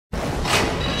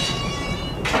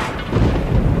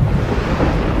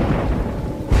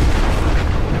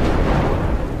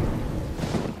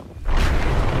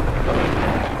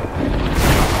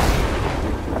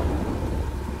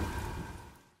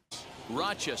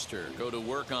Rochester go to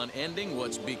work on ending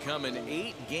what's become an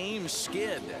 8-game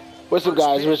skid. What's up,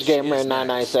 guys? Rich Gamer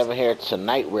 997 here.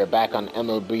 Tonight we're back on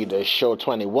MLB The Show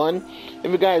 21.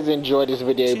 If you guys enjoyed this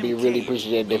video, it'd be really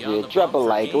appreciated if you drop a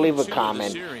like, leave a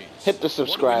comment, hit the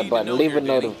subscribe button, leave a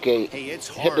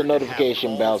hit the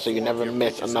notification bell so you never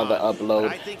miss another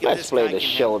upload. Let's play The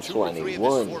Show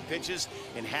 21.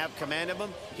 And have command of him,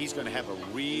 he's going to have a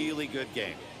really good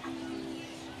game.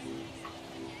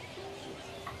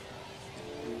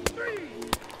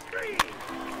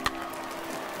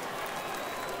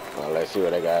 Well, let's see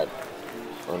what I got.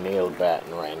 O'Neal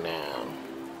batting right now.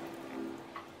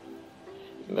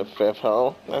 In the 5th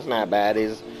hole. That's not bad.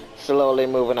 He's slowly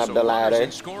moving up the ladder.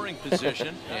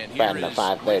 Batting to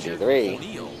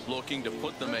 533.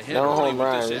 No home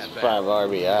runs, 5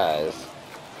 RBIs.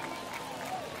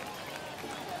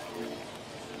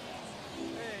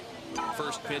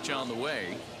 First pitch on the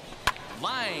way.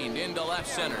 Lined into left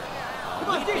center.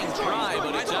 Leaping try,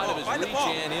 but it's out of his reach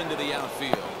and into the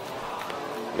outfield.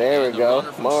 There we go.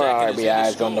 More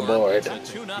RBIs on the board. It's a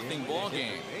 2-0 ball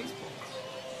game.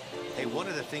 Hey, one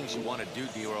of the things you want to do,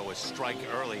 Dero, is strike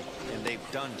early, and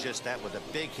they've done just that with a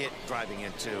big hit driving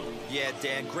in 2. Yeah,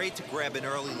 Dan, great to grab an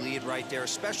early lead right there,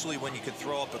 especially when you could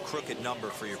throw up a crooked number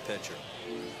for your pitcher.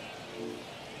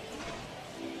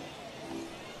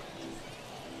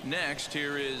 Next,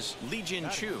 here is Lee-Jin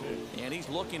Chu, and he's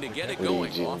looking to get it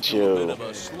going. Off to a bit of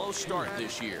a slow start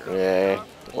this year. Yeah,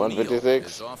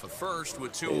 156. Off of first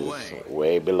with 2 away.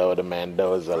 Way below the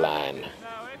Mendoza line.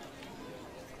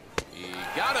 He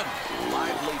got him.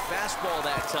 Lively fastball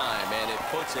that time, and it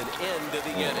puts an end to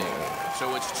the inning.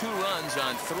 So it's 2 runs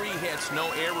on 3 hits,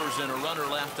 no errors, and a runner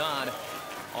left on.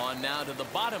 On now to the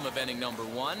bottom of inning number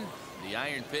 1. The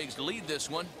Iron Pigs lead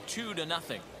this one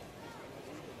 2-0.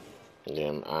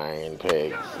 Them Iron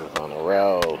Pigs is on a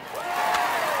roll. The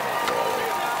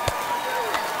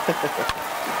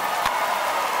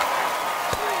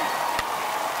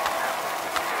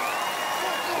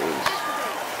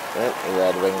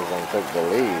Red Wings then took the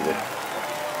lead.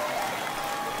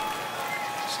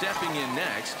 Stepping in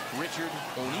next, Richard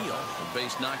O'Neal. A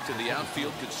base knock to the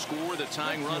outfield could score the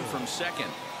tying run from second.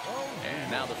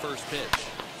 And now the first pitch.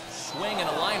 Swing and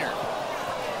a liner.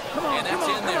 And that's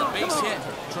in there. Base hit.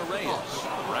 Torres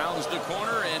rounds the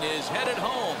corner and is headed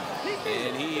home.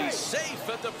 And he's safe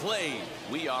at the plate.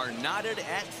 We are knotted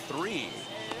at 3.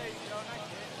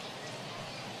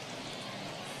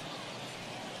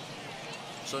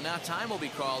 So now time will be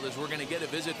called as we're going to get a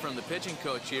visit from the pitching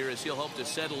coach here as he'll hope to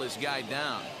settle his guy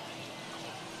down.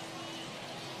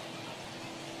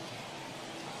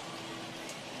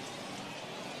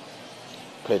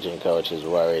 Pitching coach is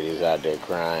worried. He's out there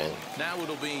crying. Now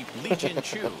it'll be Lee-Jin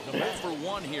Chu,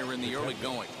 0-for-1 here in the early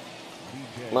going.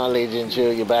 Come on, Lee-Jin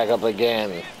Chu, you're back up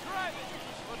again.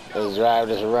 His drive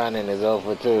is running is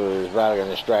 0-for-2. He's probably going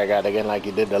to strike out again like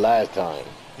he did the last time.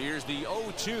 Here's the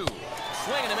 0-2.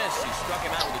 Swing and a miss. He struck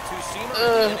him out with a 2-seamer.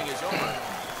 The inning is over.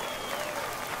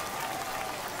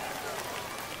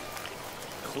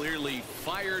 Clearly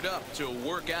fired up to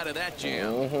work out of that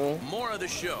jam. More of the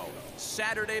show.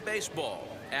 Saturday baseball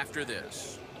after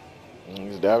this.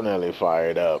 He's definitely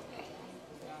fired up.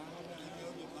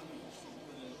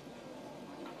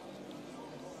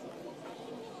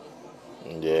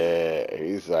 Yeah,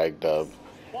 he's psyched up.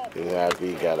 He's happy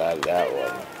he got out of that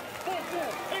one.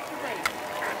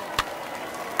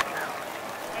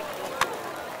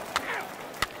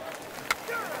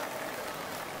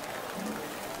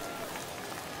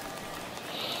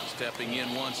 Stepping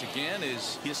in once again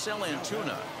is Yasel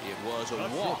Antuna. It was a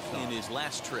walk in his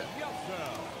last trip.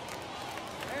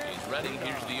 He's ready.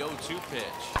 Here's the 0-2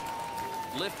 pitch.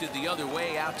 Lifted the other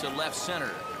way out to left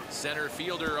center. Center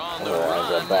fielder on the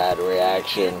run. That's a bad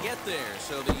reaction. Can't get there,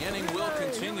 so the inning will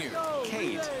continue.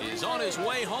 Kate is on his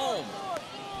way home.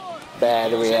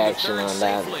 Bad reaction on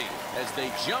that. As they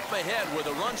jump ahead with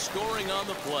a run scoring on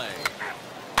the play.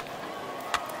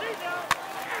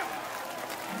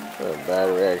 A bad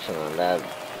reaction on that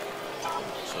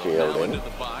fielding. Now into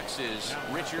the box is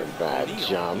Richard A bad O'Neal.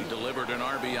 jump. He delivered an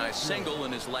RBI single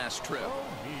in his last trip.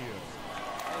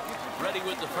 Ready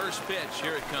with the first pitch.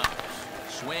 Here it comes.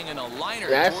 Swing and a liner.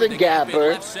 That's a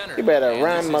gapper. You better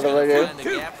run, motherfucker.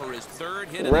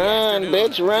 Run,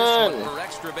 bitch, run.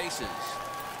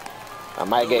 I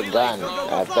might get gunned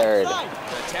at third. The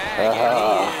tag, and he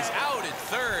is out at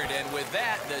third, and with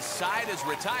that, the side is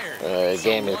retired. The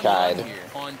game is tied.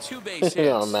 On 2 base hits, It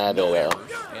don't matter no though.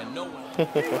 errors, and no one.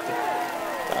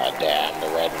 Oh damn, the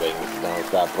Red Wings don't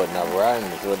stop putting up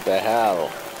runs. What the hell?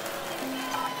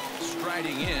 Strike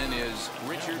riding in is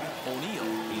Richard O'Neill.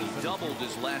 He doubled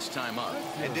his last time up.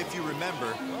 And if you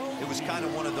remember, it was kind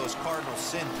of one of those cardinal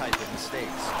sin type of mistakes.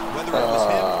 Whether it was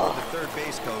him or the third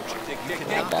base coach, you could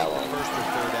not make the first or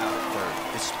third out at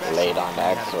third, especially late on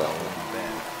that swing.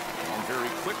 And very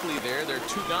quickly there, they're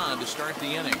 2 gone to start the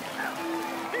inning.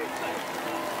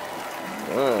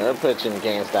 Their pitching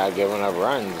can't stop giving up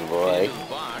runs, boy. Into the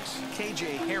box,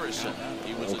 KJ Harrison.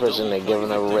 They're pitching, they're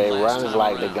giving away runs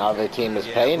like the other team is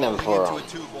paying them for them.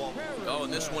 Oh,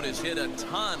 and this one is hit a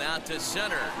ton out to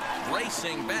center.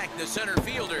 Racing back the center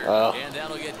fielder. And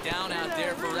that'll get down out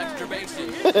there for extra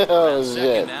bases. Oh,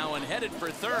 shit. Now and headed for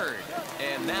third.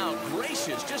 And now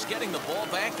Gracious just getting the ball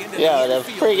back into the infield.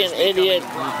 The freaking idiot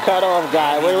cutoff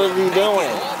guy. What was he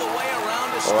doing? All the way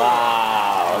around to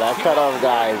wow, that cutoff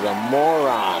guy is a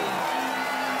moron.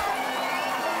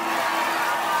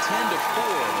 10-4,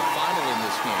 the final in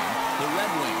this game. The Red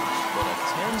Wings, but a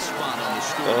 10 spot on the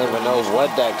score. I don't even know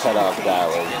what that cutoff guy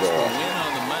was doing. The win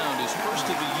on the mound is first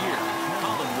of the year.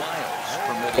 Colin Wiles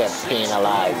from the kept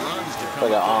penalized for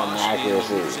the arm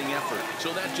accuracy. So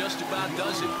that just about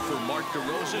does it for Mark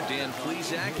DeRosa, Dan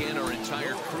Plesac, and our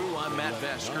entire crew. I'm Matt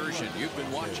Vasgersian. You've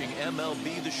been watching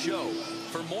MLB The Show.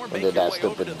 For more, I did that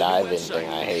stupid diving thing.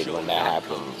 I hate when that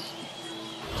happens.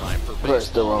 Press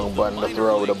the wrong button to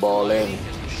throw the ball in.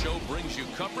 The show brings you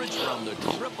coverage from the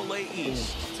AAA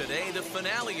East. Today, the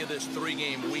finale of this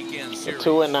 3-game weekend series. The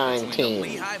 2-9 team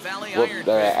whooped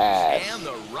their ass. And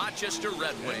the Rochester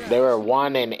Red Wings. They were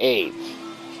 1-8,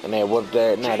 and they whooped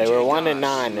their. No, they were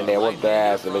 1-9, and they whooped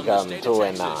their ass to become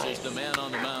 2-9. The man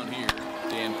on the mound here,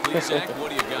 Dan Plesac. What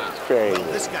do you got? It's crazy.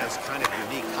 Well, this guy's kind of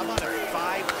unique. How about a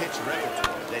 5-pitch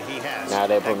repertoire that he has? Now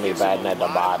they put me batting at the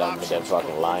bottom of their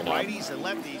fucking lineup. Righties and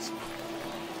lefties.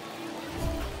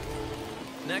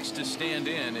 Next to stand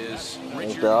in is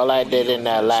Richard. After all I did in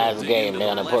that last game, they're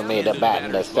gonna put me to bat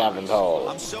in the 7th hole.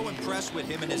 I'm so impressed with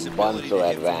him and his Bunch ability to to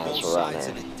hit from advance both sides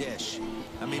runner. of the dish.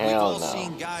 I mean, Hell we've all no.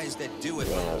 seen guys that do it,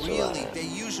 Advance but really, runner. they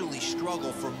usually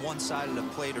struggle from one side of the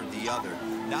plate or the other.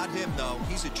 Not him, though.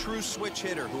 He's a true switch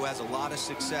hitter who has a lot of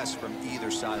success from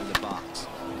either side of the box.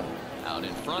 Out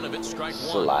in front of it, strike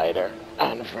 1. Slider.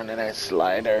 Out in front of that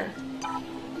slider.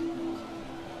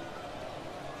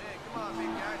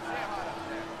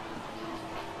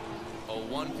 A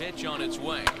 1 pitch on its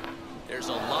way. There's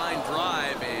a line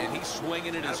drive, and he's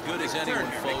swinging it as good as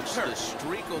anyone, folks. The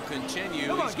streak will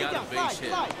continue. He's got a base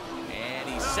hit. And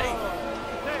he's safe.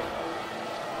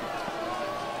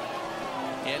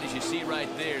 And as you see right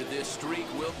there, this streak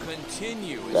will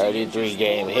continue.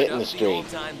 33-game hitting streak.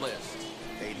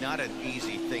 Hey, not an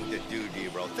easy thing to do,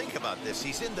 D-Bro. Think about this.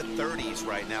 He's in the 30s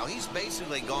right now. He's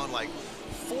basically gone like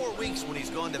 4 weeks when he's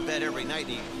gone to bed every night.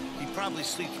 He probably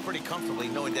sleeps pretty comfortably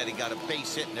knowing that he got a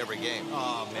base hit in every game.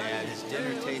 Oh, man, his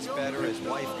dinner tastes better. His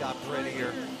wife got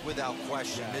prettier. Without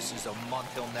question, this is a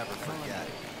month he'll never forget.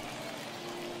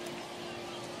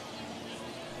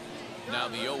 Now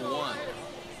the 0-1.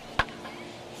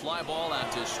 Fly ball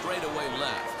out to straightaway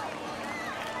left.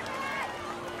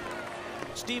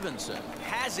 Stevenson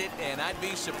has it, and I'd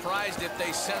be surprised if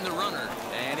they send the runner.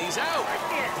 And he's out.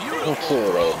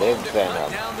 Beautiful. They did send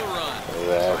him. Down the run.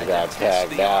 That got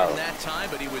tagged out. That time,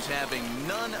 but he was having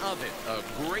none of it. A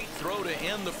great throw to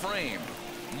end the frame.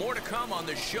 More to come on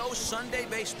the show Sunday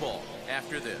Baseball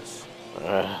after this.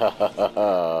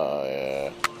 Oh,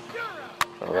 yeah.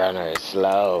 Runner is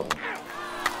slow.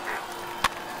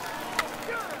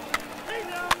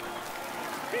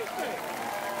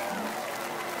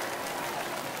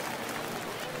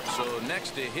 So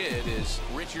next to hit is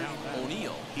Richard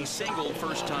O'Neill. He singled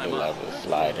first time Love up. the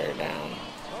slider down.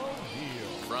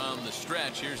 From the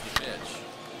stretch, here's the pitch.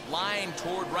 Line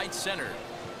toward right center.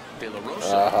 De La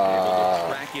Rosa able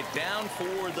to track it down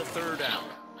for the 3rd out.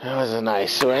 That was a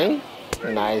nice swing.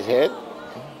 Nice hit.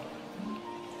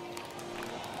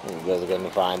 He was going to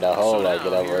find a hole like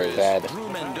it over his head. Drew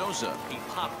Mendoza. He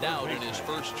popped out in his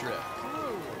first trip.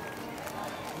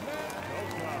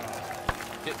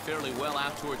 Hit fairly well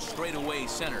out towards straightaway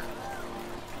center.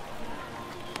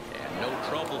 And no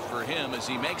trouble for him as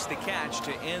he makes the catch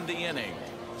to end the inning.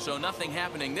 So nothing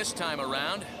happening this time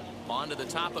around. On to the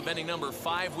top of inning number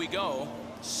 5 we go.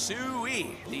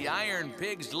 Suey. The Iron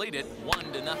Pigs lead it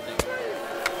 1-0.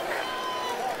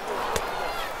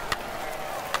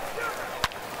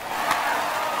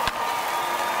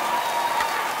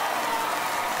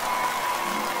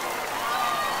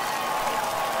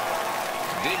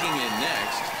 Digging in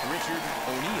next, Richard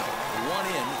O'Neill. 1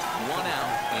 in, 1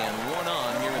 out, and 1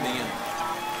 on here in the inning.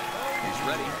 He's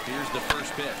ready. Here's the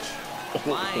first pitch.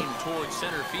 Line towards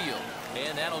center field.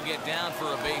 And that'll get down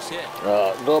for a base hit.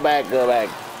 Go back, go back.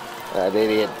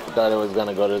 They thought it was going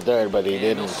to go to third, but he And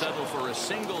didn't. he'll settle for a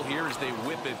single here as they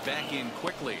whip it back in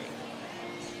quickly.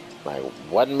 Like,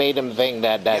 what made him think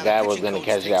that guy was going to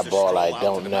catch that ball? I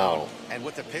don't know. And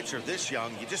with a pitcher this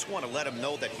young, you just want to let him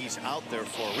know that he's out there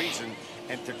for a reason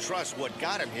and to trust what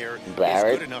got him here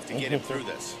Barrett. is good enough to get him through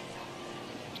this.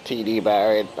 T.D.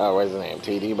 Barrett. Oh, what's his name?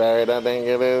 T.D. Barrett, I think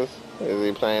it is. Is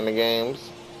he playing the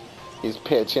games? He's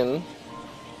pitching.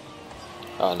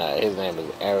 Oh, no, his name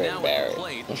is Aaron now Barrett. At the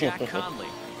plate, Jack Conley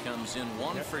comes in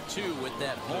 1 for 2 with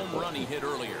that home run he hit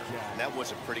earlier. That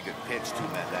was a pretty good pitch to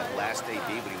him that last AB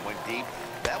when he went deep.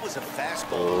 That was a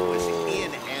fastball that was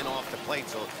in and off the plate.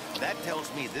 So that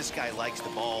tells me this guy likes the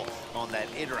ball on that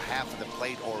inner half of the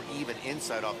plate or even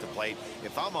inside off the plate.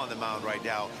 If I'm on the mound right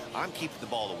now, I'm keeping the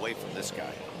ball away from this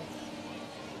guy.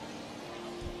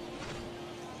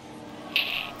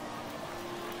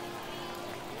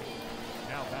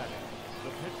 Now batting, the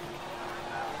pitcher.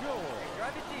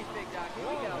 Drive it deep, big dog. Here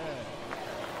we go.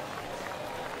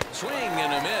 Swing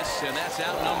and a miss, and that's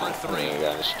out number 3. You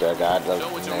got to strike out the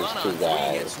So it's a next run 2 on 3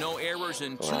 guys. hits, no errors,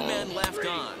 and 2 men left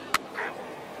on.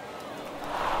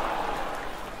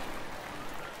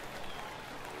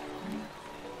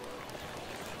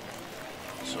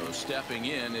 So stepping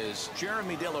in is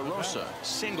Jeremy De La Rosa,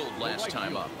 singled last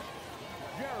time up.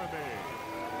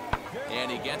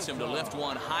 And he gets him to lift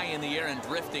one high in the air and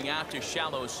drifting out to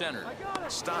shallow center.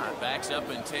 Stott backs up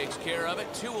and takes care of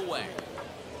it. 2 away.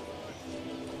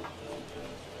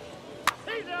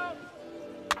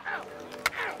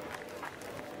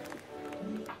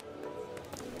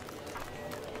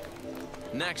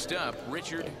 Next up,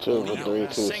 Richard 2 for 3,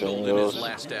 2 singled in his singles.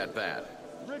 last at bat.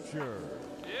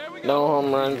 No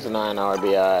home runs, 9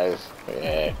 RBIs.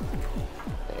 Yeah.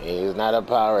 He's not a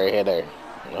power hitter.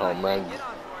 No home runs Get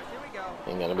on for it. Here we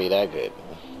go. ain't going to be that good.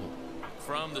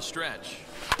 From the stretch.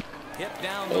 Hit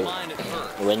down the line at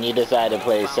first. When you decide to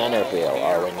play center field,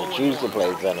 or when you choose to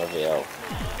play center field,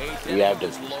 you have to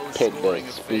pick the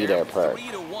speed or perk.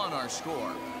 3-1 our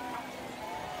score.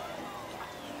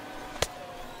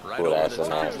 Right Ooh, over that's the a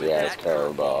top nasty with ass that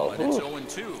curveball. But it's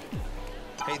Ooh. 0-2.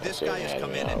 Hey, this Shit, guy has man,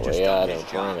 come you in know, and way just out done in his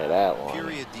front job. of that one.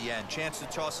 Period, the end. Chance to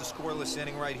toss a scoreless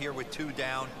inning right here with 2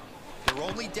 down. They're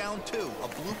only down 2. A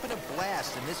bloop and a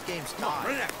blast, and this game's tied.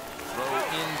 Throw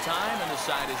in time, and the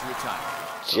side is retired.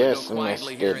 Just So go missed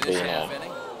quietly here in it this being half a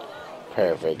inning.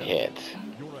 perfect hit.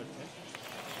 Your attention.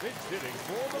 Sixth hitting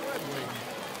for the Red Wings.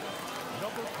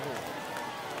 Number 4,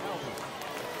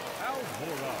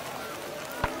 Almora.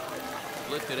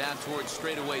 Lifted out towards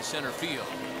straightaway center field.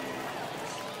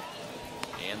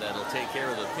 And that'll take care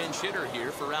of the pinch hitter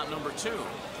here for out number 2.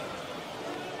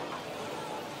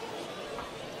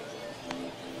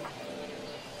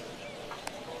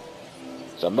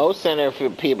 So most center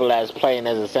field people that's playing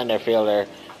as a center fielder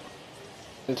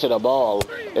into the ball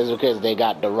is because they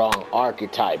got the wrong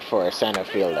archetype for a center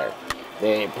fielder.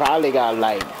 They probably got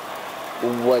like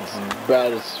what's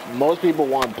best. Most people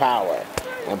want power,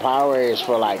 and power is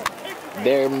for like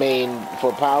their main.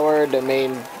 For power, the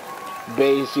main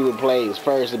base you would play is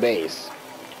first base.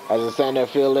 As a center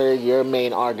fielder, your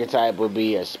main archetype would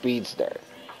be a speedster.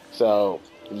 So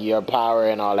your power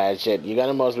and all that shit, you're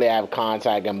gonna mostly have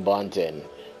contact and bunting,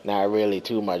 not really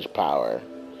too much power.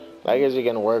 I guess you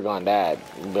can work on that,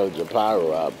 build your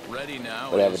power up, Ready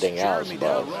now with everything else, Jeremy De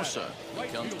La but Rosa. He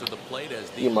comes to the plate as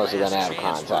the you're mostly last gonna have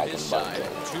chance for contact his and side.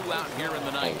 bunting 2 out here in the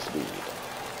and ninth. speed.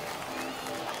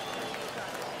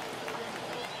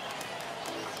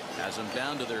 Has them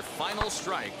down to their final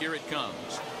strike. Here it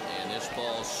comes. And this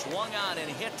ball swung on and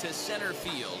hit to center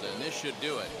field, and this should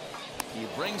do it. He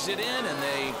brings it in, and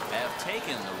they have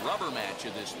taken the rubber match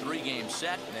of this 3-game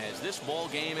set as this ball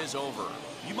game is over.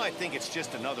 You might think it's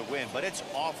just another win, but it's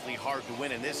awfully hard to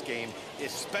win in this game,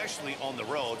 especially on the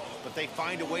road. But they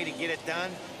find a way to get it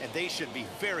done, and they should be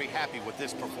very happy with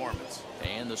this performance.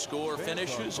 And the score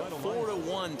finishes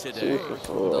 4-1 today.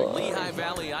 The Lehigh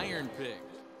Valley Iron Pigs.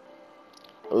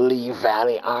 Lehigh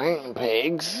Valley Iron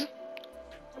Pigs.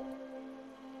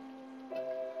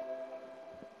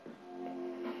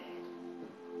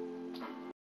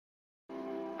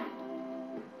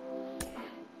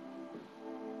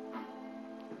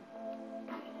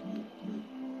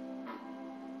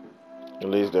 At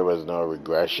least there was no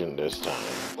regression this time.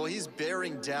 Well, he's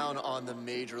bearing down on the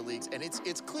major leagues, and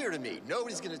it's clear to me,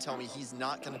 nobody's going to tell me he's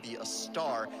not going to be a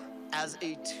star as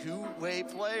a two-way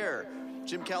player.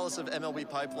 Jim Callis of MLB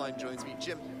Pipeline joins me.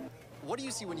 Jim, what do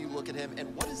you see when you look at him,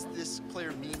 and what does this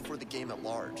player mean for the game at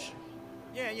large?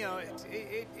 Yeah, you know,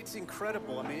 it's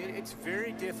incredible. I mean, it's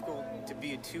very difficult to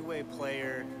be a two-way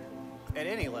player at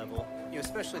any level. you know,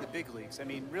 especially the big leagues. I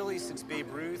mean, really, since Babe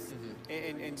Ruth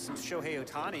and since Shohei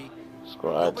Ohtani,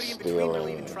 Squad nobody in between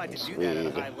really even stealing, tried to do that at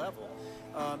a speed, high level.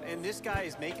 And this guy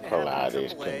is making it happen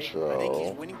Pilates in AAA. I think control.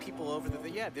 he's winning people over.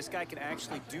 Yeah, this guy can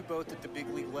actually do both at the big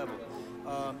league level.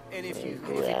 And if it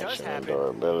does Reaction and happen, I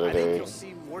think durability. you'll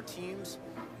see more teams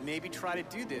maybe try to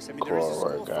do this. I mean, there Core is a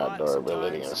school of workout, thought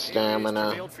durability, and sometimes, stamina. it's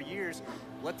prevailed for years.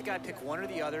 Let the guy pick one or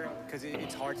the other because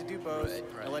it's hard to do both.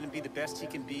 And let him be the best he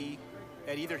can be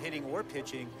at either hitting or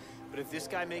pitching. But if this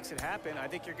guy makes it happen, I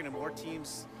think you're going to more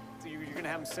teams. You're going to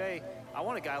have them say, I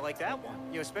want a guy like that one.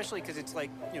 You know, especially because it's like,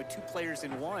 you know, 2 players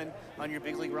in one on your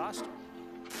big league roster.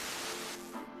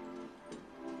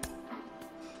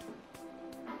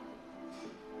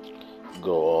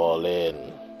 Go all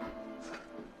in.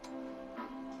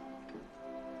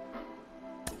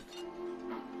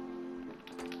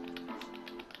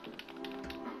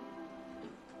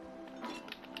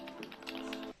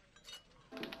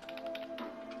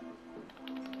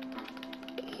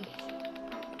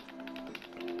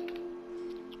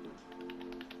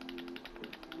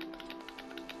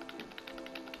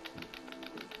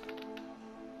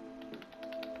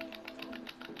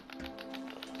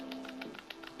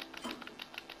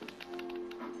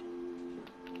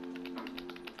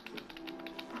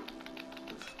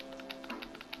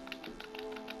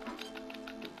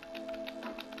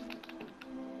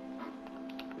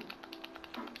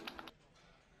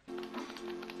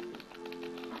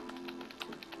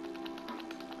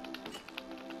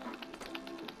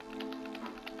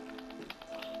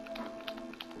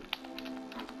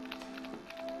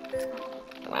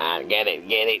 Come on, get it,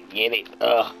 get it, get it.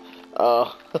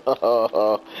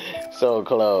 Oh, so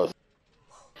close.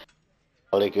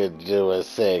 All he could do was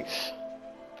 6.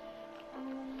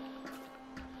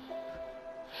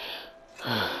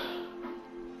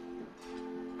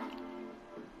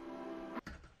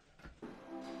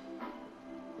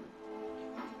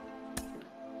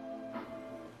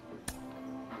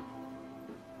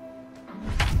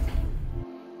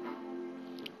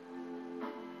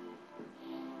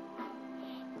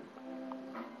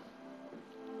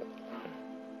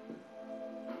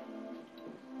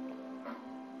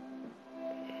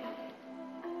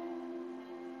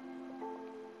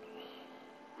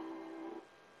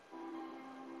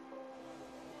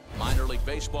 Minor League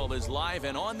Baseball is live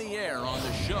and on the air on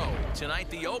the show. Tonight,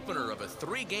 the opener of a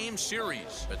 3-game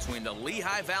series between the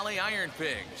Lehigh Valley Iron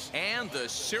Pigs and the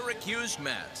Syracuse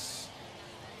Mets.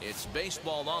 It's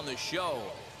baseball on the show,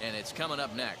 and it's coming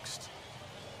up next.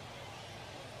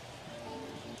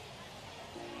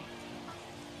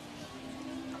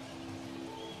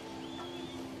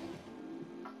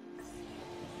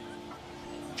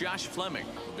 Josh Fleming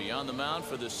will be on the mound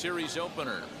for the series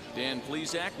opener. Dan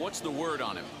Plesac, what's the word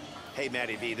on him? Hey,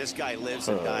 Matty V, this guy lives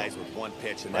and dies with one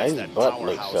pitch, and Why that's his that butt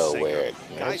looks powerhouse so sinker. weird?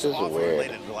 Guys That's just often weird.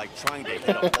 relate it to like trying to hit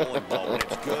a bowling ball. When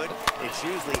it's good, it's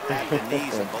usually at the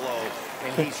knees and below,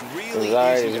 and he's really It's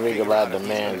hard easy to to speak figure about out the if he's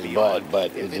gonna man's be butt, on.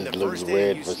 but In it the just looks first inning,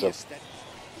 weird you for see a some.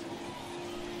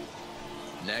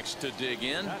 Next to dig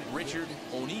in, Richard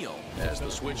O'Neill, as the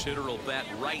switch hitter will bat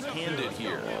right-handed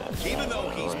here. Even though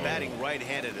he's batting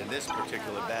right-handed in this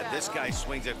particular bat, this guy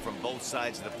swings it from both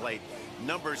sides of the plate.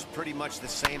 Numbers pretty much the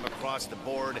same across the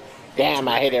board. Damn,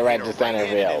 I hit it right to center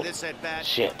Right-handed in field. this at-bat.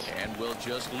 Shit. And we'll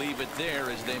just leave it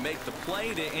there as they make the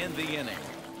play to end the inning.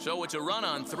 So it's a run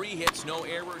on 3 hits, no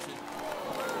errors.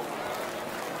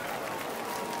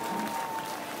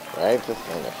 Right to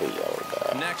center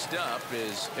field. Next up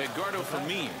is Edgardo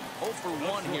Fermin, 0 for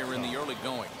 1 here in the early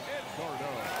going.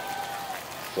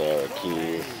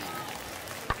 Syracuse.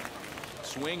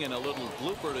 Swing and a little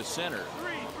blooper to center.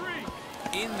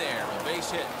 In there, a base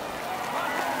hit.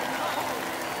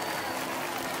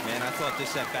 Man, I thought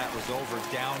this at bat was over.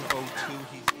 Down 0-2.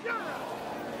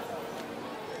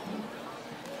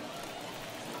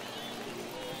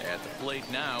 At the plate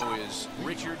now is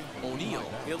Richard O'Neill.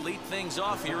 He'll lead things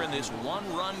off here in this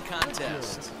 1-run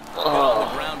contest. On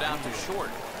the ground out to short.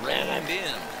 Reined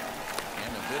in.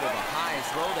 And a bit of a high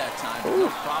throw that time. But no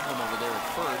problem over there at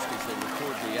first as they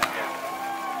record the out.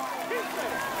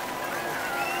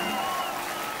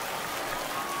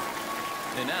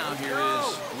 And now here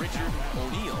is Richard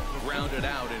O'Neill, grounded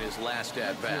out in his last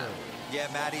at-bat. Yeah,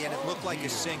 Matty, and it looked like a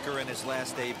sinker in his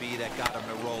last AB that got him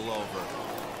to roll over.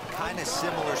 Kind of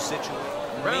similar situation.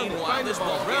 Meanwhile, this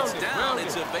ball gets down.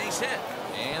 It's a base hit.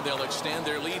 And they'll extend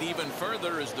their lead even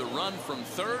further as the run from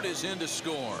third is in to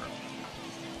score.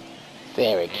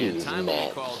 Syracuse And time will be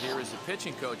Mets. called here as the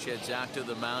pitching coach heads out to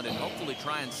the mound and hopefully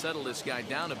try and settle this guy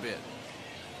down a bit.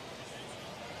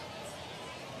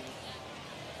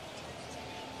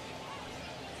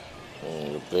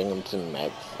 Binghamton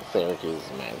Mets. Syracuse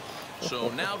Mets. So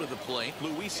now to the plate,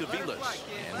 Luis Aviles.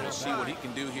 And we'll see what he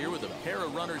can do here with a pair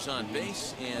of runners on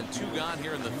base and 2 gone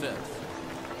here in the 5th.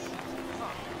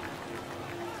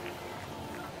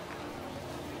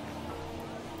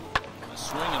 A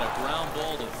swing and a ground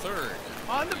ball to 3rd.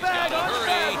 On the bag, on the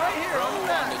bag, right here. Throw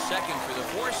on the 2nd for the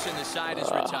force, and the side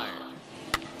is retired.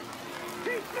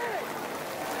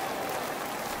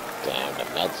 Damn, the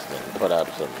Mets didn't put up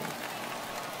some.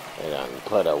 They done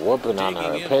put a whooping on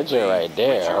our pitcher right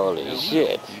there. Holy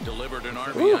shit. He delivered an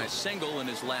RBI single in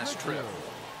his last trip.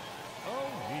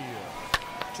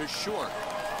 To short.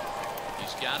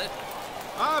 He's got it.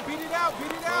 Beat it out,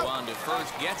 beat it out. Throw on to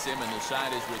first gets him, and the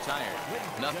side is retired.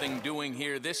 Nothing doing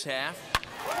here this half.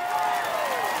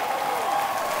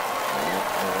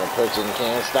 The pitching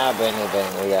can't stop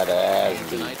anything. We got to ask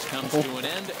Tonight's comes to an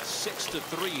end,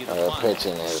 6-3. The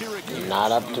pitching is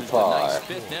not up to par. Nice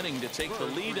 5th inning to take the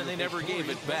lead, and they never gave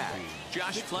it back.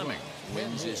 Josh Fleming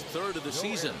wins his 3rd of the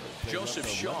season. Joseph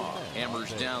Shaw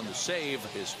hammers down the save,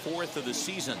 his 4th of the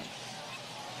season.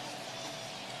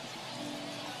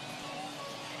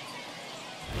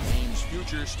 The team's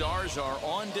future stars are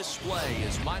on display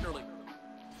as minor league.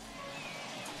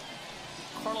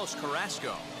 Carlos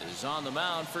Carrasco is on the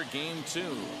mound for game 2.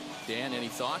 Dan, any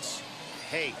thoughts?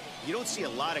 Hey, you don't see a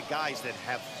lot of guys that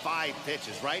have 5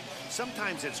 pitches, right?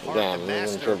 Sometimes it's hard Damn, to he's in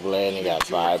master. Triple A and he got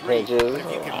 2 or 5 3. pitches. But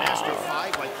if you can master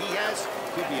 5 like he has,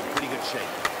 you'll be in pretty good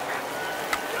shape.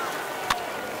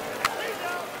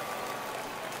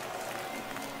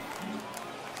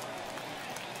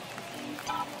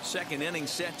 Second inning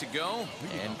set to go,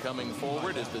 and coming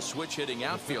forward is the switch-hitting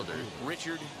outfielder,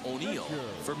 Richard O'Neill.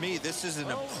 For me, this is an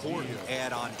important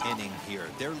add-on inning here.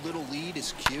 Their little lead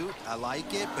is cute. I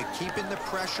like it, but keeping the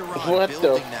pressure on, What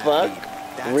building the that fuck?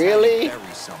 lead, that's Really? how you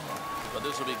bury someone. But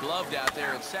this will be gloved out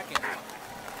there at second.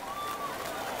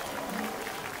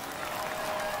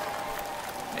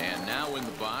 And now in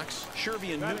the box,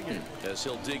 Shervian Newton, as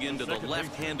he'll dig into the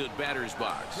left-handed batter's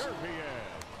box.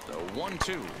 The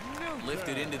 1-2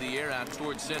 lifted into the air out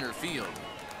towards center field.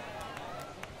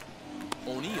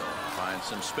 O'Neill finds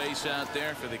some space out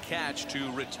there for the catch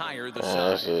to retire the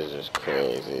side. This is just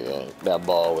crazy. That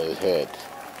ball was hit.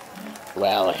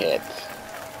 Well hit.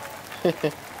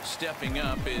 Stepping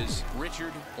up is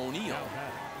Richard O'Neill.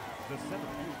 The 7th,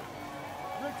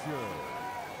 Richard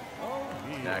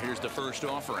O'Neill. Now here's the first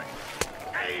offering.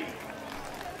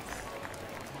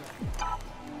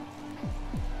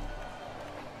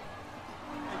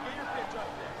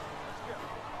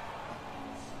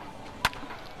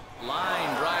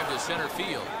 Line drive to center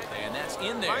field, and that's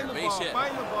in there. Find the Base ball, hit.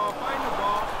 find the ball, find the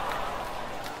ball.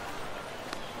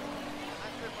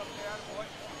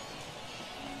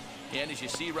 And as you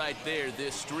see right there,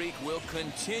 this streak will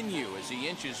continue as he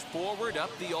inches forward up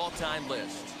the all-time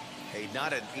list. Hey,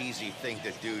 not an easy thing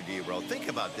to do, D-Row. Think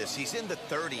about this. He's in the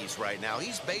 30s right now.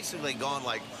 He's basically gone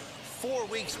like 4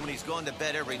 weeks when he's gone to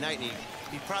bed every night, and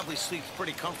he probably sleeps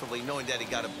pretty comfortably knowing that he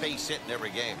got a base hit in every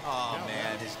game. Oh,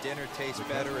 man, his dinner tastes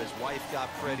better. His wife got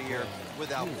prettier.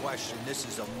 Without question, this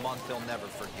is a month he'll never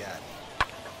forget.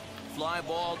 Fly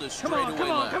ball to straightaway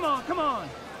left. Come on.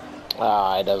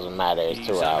 Ah, it doesn't matter. It's He's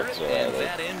 2 under outs it, and already.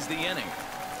 that ends the inning.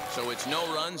 So it's no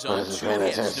runs I on wasn't 2 paying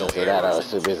hits, attention no to that. I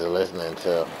was errors. too busy listening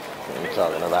to him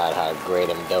talking about how great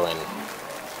I'm doing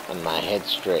on my hit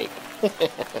streak.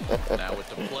 Now at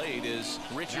the plate is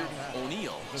Richard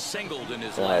O'Neill, singled in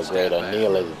his How last great at-bat.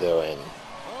 O'Neill is doing.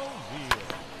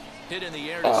 Hit in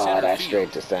the air to Oh, center that's field.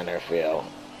 straight to center field.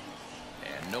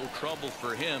 And no trouble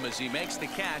for him as he makes the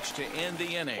catch to end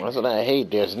the inning. That's what I hate.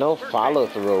 There's no follow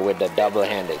through with the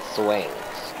double-handed swings.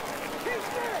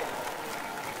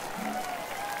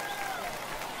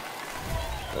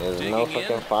 There's no Digging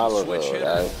fucking in, follow switch through. hitter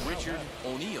That's Richard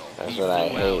O'Neill. that's He what I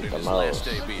flew out hate in the his last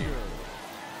most. debut.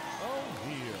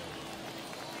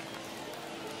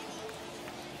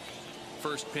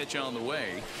 First pitch on the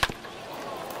way.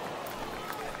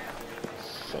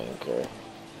 sinker.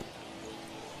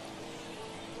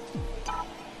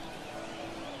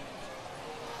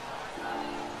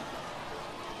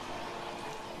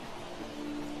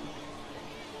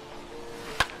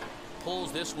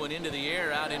 Pulls this one into the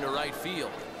air out into right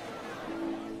field.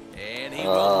 And he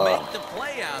will make the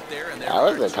play out there. And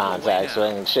That was a contact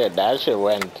swing. Shit, that shit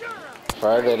went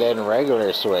further than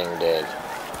regular swing did.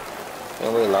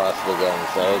 And we lost again.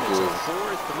 Syracuse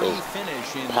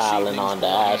is piling on the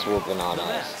ass whooping on The us.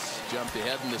 Mets jumped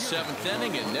ahead in the 7th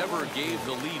inning and never gave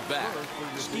the lead back.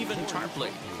 Stephen Tarpley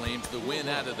claims the win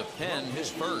out of the pen, his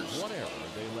first. One error.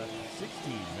 They left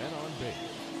 16 men on base.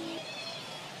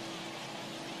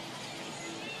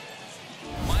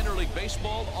 Minor League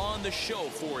Baseball on the show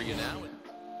for you now.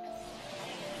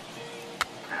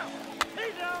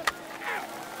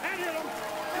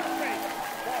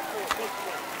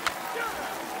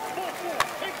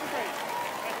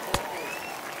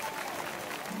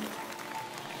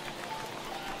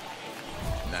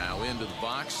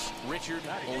 box, Richard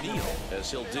O'Neal,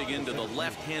 as he'll dig into the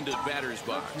left-handed batter's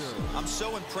box. I'm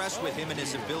so impressed with him and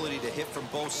his ability to hit from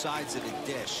both sides of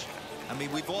the dish. I mean,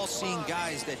 we've all seen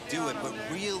guys that do it, but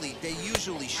really, they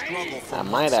usually struggle from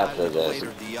one side of the plate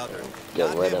or the other.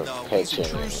 Get rid of He's a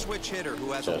pitching. true switch hitter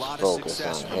who has a Just lot of focus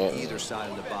success on from hitting. either side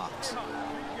of the box.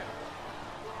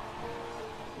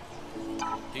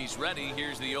 He's ready.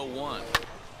 Here's the 0-1.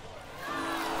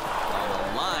 On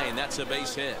the line, that's a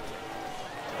base hit.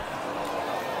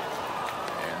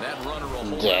 And that runner will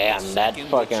hold Damn, that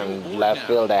fucking left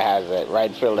fielder has it. Right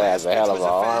fielder has a hell of an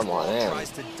arm on him. Tries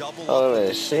to double up Holy with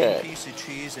the same shit. piece of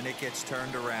cheese and it gets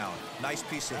turned around. Nice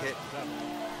piece of hit.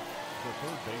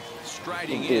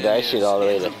 Striding Dude, in that shit is all the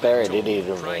way to Andrew third. Pinto, It didn't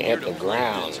even trying hit here the to play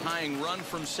ground. this tying run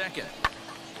from second.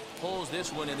 Pulls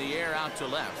this one in the air out to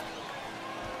left.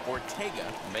 Ortega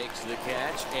makes the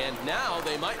catch, and now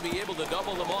they might be able to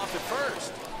double them off at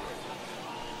first.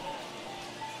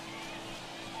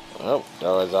 Oh,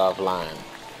 throw is offline.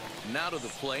 Now to the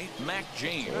plate, Mac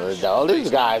James. All these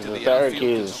guys in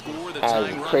Syracuse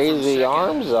has crazy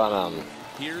arms on them.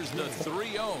 Here's the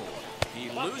 3-0. He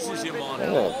loses him on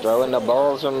Yeah, throwing the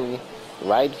balls from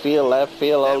right field, left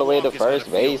field, all the way to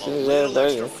first base and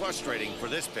shit. Frustrating for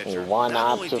this pitcher. One Not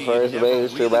out only to do you first never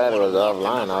base. Too really bad it wanna was walk the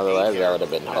offline. number Otherwise, 8 that would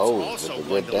have been but it's hosed. also It's a going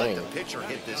good to let thing. the pitcher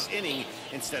hit this inning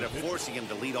instead of forcing him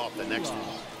to lead off the next one.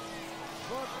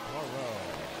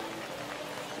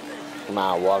 Come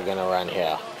on, walking around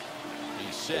here.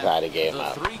 He's set. Got a game The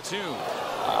up. 3-2.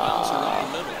 Bounce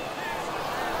around the middle.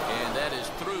 And that is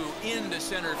through into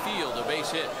center field. A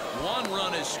base hit. One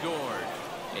run is scored.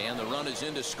 And the run is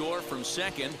in to score from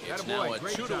second. It's now a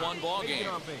 2-1 ball game.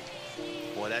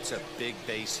 Boy, that's a big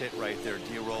base hit right there,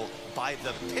 D-Roll, by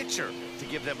the pitcher to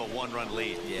give them a one-run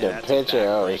lead. Yeah, The that's pitcher, a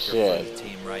oh backbreaker shit. for the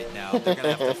team right now. They're going to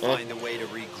have to find a way to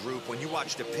regroup. When you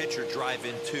watch the pitcher drive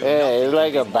in too, Yeah, it's nothing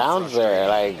like can a be more bouncer. frustrating.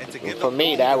 Like And to give for up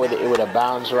me, the that lead would have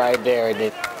bounced right there. And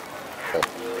then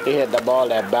he hit the ball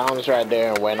that bounced right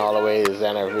there and went all the way to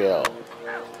center field.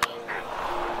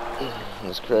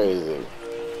 It's crazy.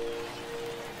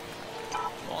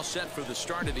 All set for the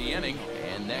start of the inning.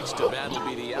 And next to bat will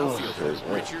be the outfielder,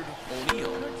 Richard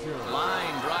O'Neal.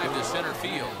 Line drive to center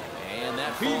field. And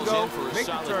that falls in for a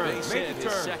solid base hit,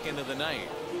 his second of the night.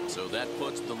 So that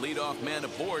puts the leadoff man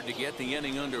aboard to get the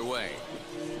inning underway.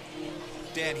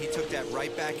 Dan, he took that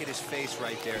right back at his face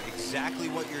right there. Exactly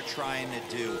what you're trying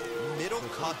to do. Middle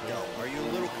cut, though. Are you a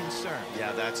little concerned?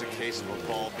 Yeah, that's a case of a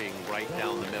ball being right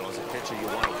down the middle. As a pitcher, you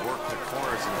want to work the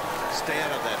corners and stay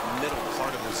out of that middle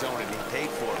part of the zone, and he paid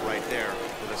for it right there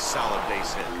with a solid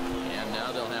base hit. And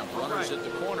now they'll have runners at the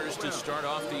corners to start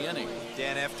off the inning.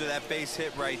 Dan, after that base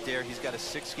hit right there, he's got a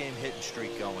 6-game hitting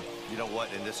streak going. You know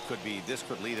what? And this could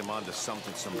lead him on to some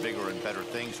bigger and better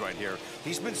things right here.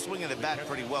 He's been swinging the bat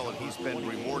pretty well, and he's been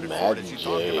rewarded for it. As you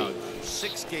talked about,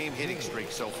 6-game hitting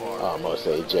streak so far. I almost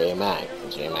say J Mac.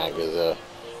 J Mac is a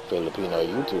Filipino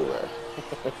YouTuber.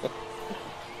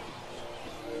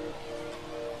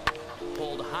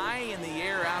 Pulled high in the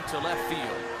air out to left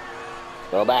field.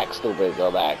 Go back, stupid.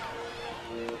 Go back.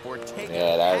 Ortega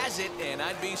Yeah, that's- has it, and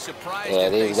I'd be surprised Yeah,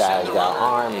 if they these guys send a got runner.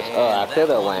 arms. And Oh, I that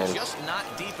coulda one went. just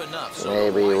not deep enough. So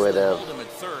Maybe wisely would've hold him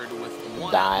at third with one out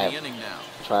in dive. the inning now.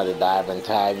 Try to dive and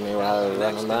tag me while I was Next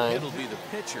running to by. hit will be the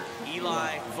pitcher,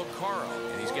 Eli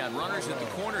Vaccaro. And he's got runners at the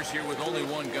corners here with only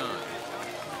one gun.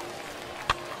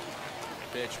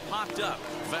 Pitch popped up.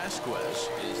 Vasquez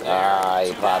is there. Ah,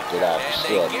 he popped it up. And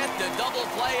Shit. they get the double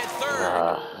play at third.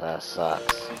 Ah, that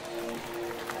sucks.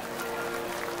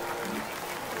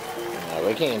 Yeah,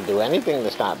 we can't do anything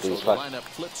to stop these So the fucking. lineup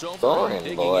flips over. Scoring,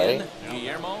 Digging boy. in,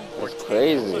 Guillermo That's Ortega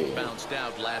crazy. bounced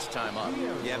out last time up.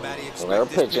 Yeah, Matty, expect Their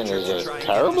this pitching pitcher is to just try and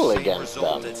terrible get the same against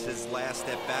result. them. It's his last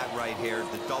at bat right here.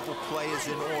 The double play is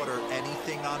in order.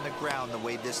 Anything on the ground, the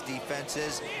way this defense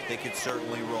is, they could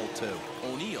certainly roll too.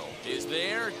 O'Neal is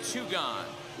there, 2 gone.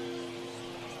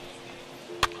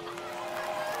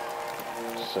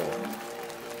 So,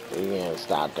 we can't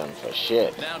stop them for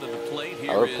shit. Now to the plate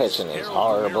here Our is pitching is Harold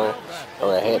horrible. Ramirez.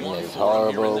 Our hitting is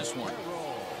horrible.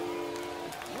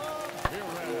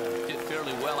 Hit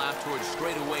fairly well out towards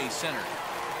straightaway center.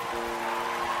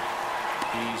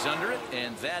 He's under it,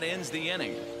 and that ends the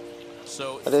inning.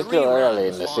 So But it's 3 still early in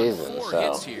runs the on season, 4 so.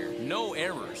 hits here, no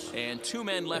errors, and 2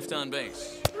 men left on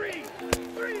base.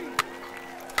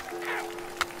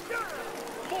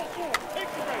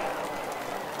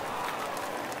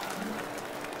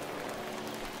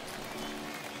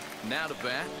 Now to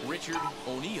bat, Richard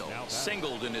O'Neal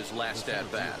singled in his last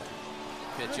at-bat.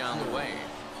 Pitch on the way.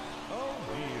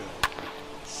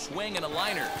 Swing and a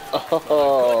liner. Oh, Good play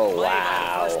by the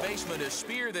wow. first baseman to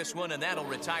spear this one, and that'll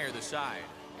retire the side.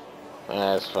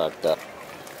 That's fucked up.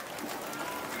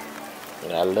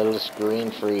 That little screen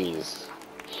freeze.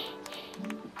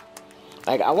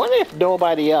 Like, I wonder if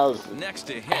nobody else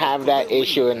have that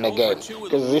issue in the game.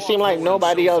 Because it seems like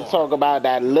nobody else talk about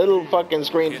that little fucking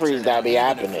screen freeze that be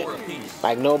happening.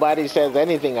 Like, nobody says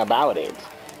anything about it.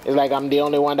 It's like I'm the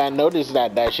only one that noticed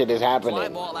that that shit is happening. Fly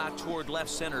ball out toward left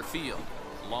center field.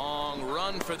 Long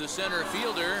run for the center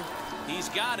fielder. He's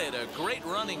got it. A great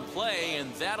running play,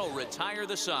 and that'll retire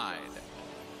the side.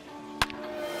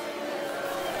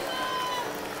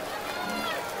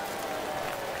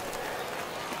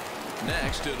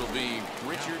 Next, it'll be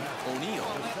Richard O'Neill.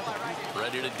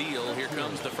 Ready to deal. Here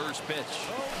comes the first pitch.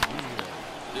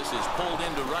 This is pulled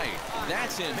into right.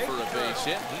 That's in for a base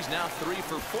hit. He's now 3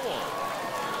 for 4.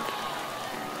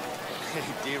 Hey,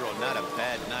 Dero, not a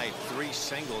bad night. 3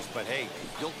 singles, but hey,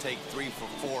 you'll take 3 for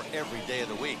 4 every day of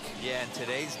the week. Yeah, in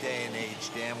today's day and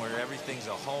age, Dan, where everything's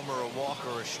a homer, a walk,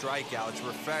 or a strikeout, it's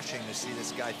refreshing to see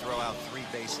this guy throw out 3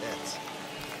 base hits.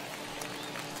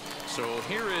 So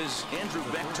here is Andrew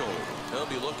Bechtold. He'll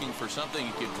be looking for something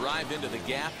he could drive into the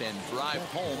gap and drive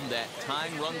home that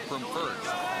tying run from first.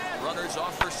 Runners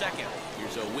off for second.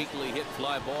 Here's a weakly hit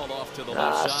fly ball off to the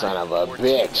left side. Son of a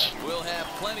bitch. We'll have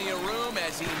plenty of room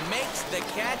as he makes the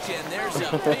catch, and there's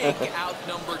a big out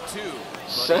number 2.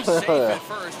 But he's safe at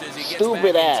first as he gets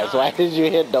Stupid back in ass. time. Why did you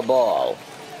hit the ball?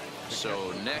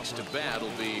 So next to bat will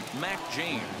be Mac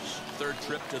James. Third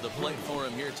trip to the plate for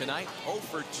him here tonight. 0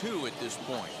 for 2 at this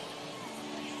point.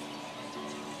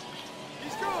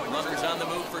 Runners on the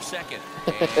move for second.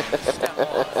 And step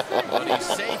off. But he's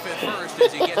safe at first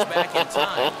as he gets back in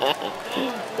time.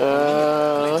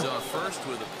 Leads off first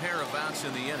with a pair of outs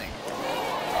in the inning.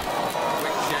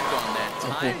 Quick check on that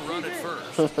tying run at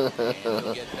first. And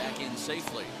he'll get back in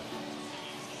safely.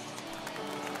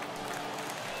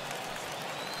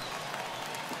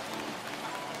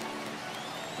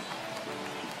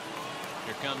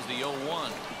 Here comes the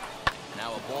 0-1.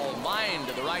 Now a ball lined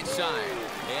to the right side,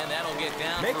 and that'll get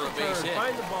down for a base hit.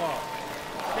 Find the ball.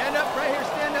 Stand up right here.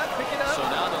 Stand up. Pick it up. So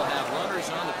now they'll have runners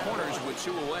on the corners with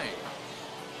 2 away.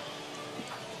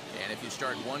 And if you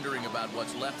start wondering about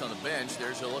what's left on the bench,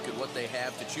 there's a look at what they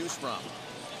have to choose from.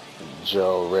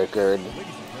 Joe Rickard,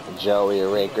 Joey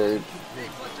Rickard,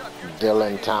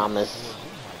 Dylan Thomas.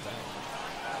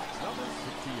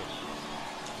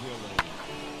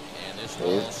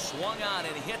 Ball swung on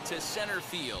and hit to center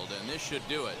field, and this should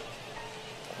do it.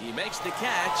 He makes the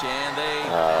catch, and they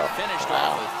finished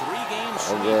off a 3-game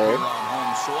sweep here on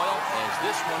home soil as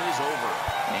this one is over.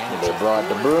 And They brought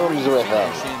the brooms with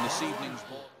them. in this evening's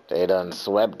ball. They done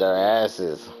swept their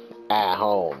asses at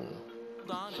home.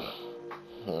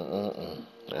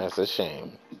 That's a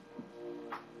shame.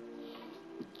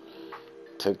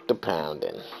 Took the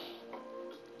pounding.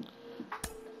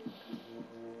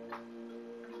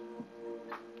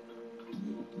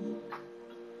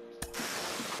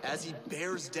 As he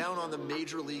bears down on the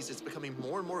major leagues, it's becoming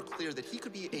more and more clear that he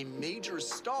could be a major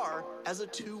star as a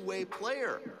 2-way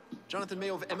player. Jonathan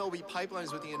Mayo of MLB Pipeline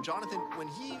is with you. And Jonathan, when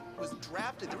he was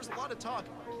drafted, there was a lot of talk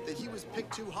that he was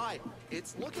picked too high.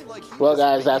 It's looking like he Well,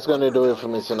 guys, that's going to do it for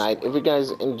me tonight. If you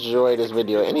guys enjoyed this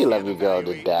video and you love your girl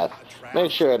to death,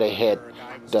 make sure to hit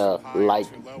the like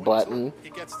button.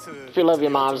 If you love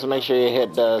your moms, make sure you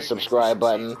hit the subscribe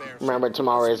button. Remember,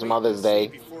 tomorrow is Mother's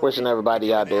Day. Wishing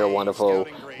everybody out there a wonderful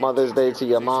Mother's Day to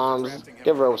your moms.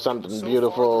 Give her something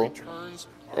beautiful.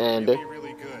 And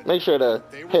make sure to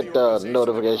hit the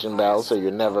notification bell so you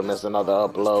never miss another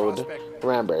upload.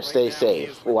 Remember, stay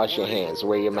safe, wash your hands,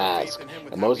 wear your mask,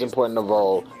 and most important of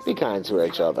all, be kind to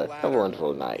each other. Have a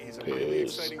wonderful night.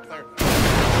 Peace.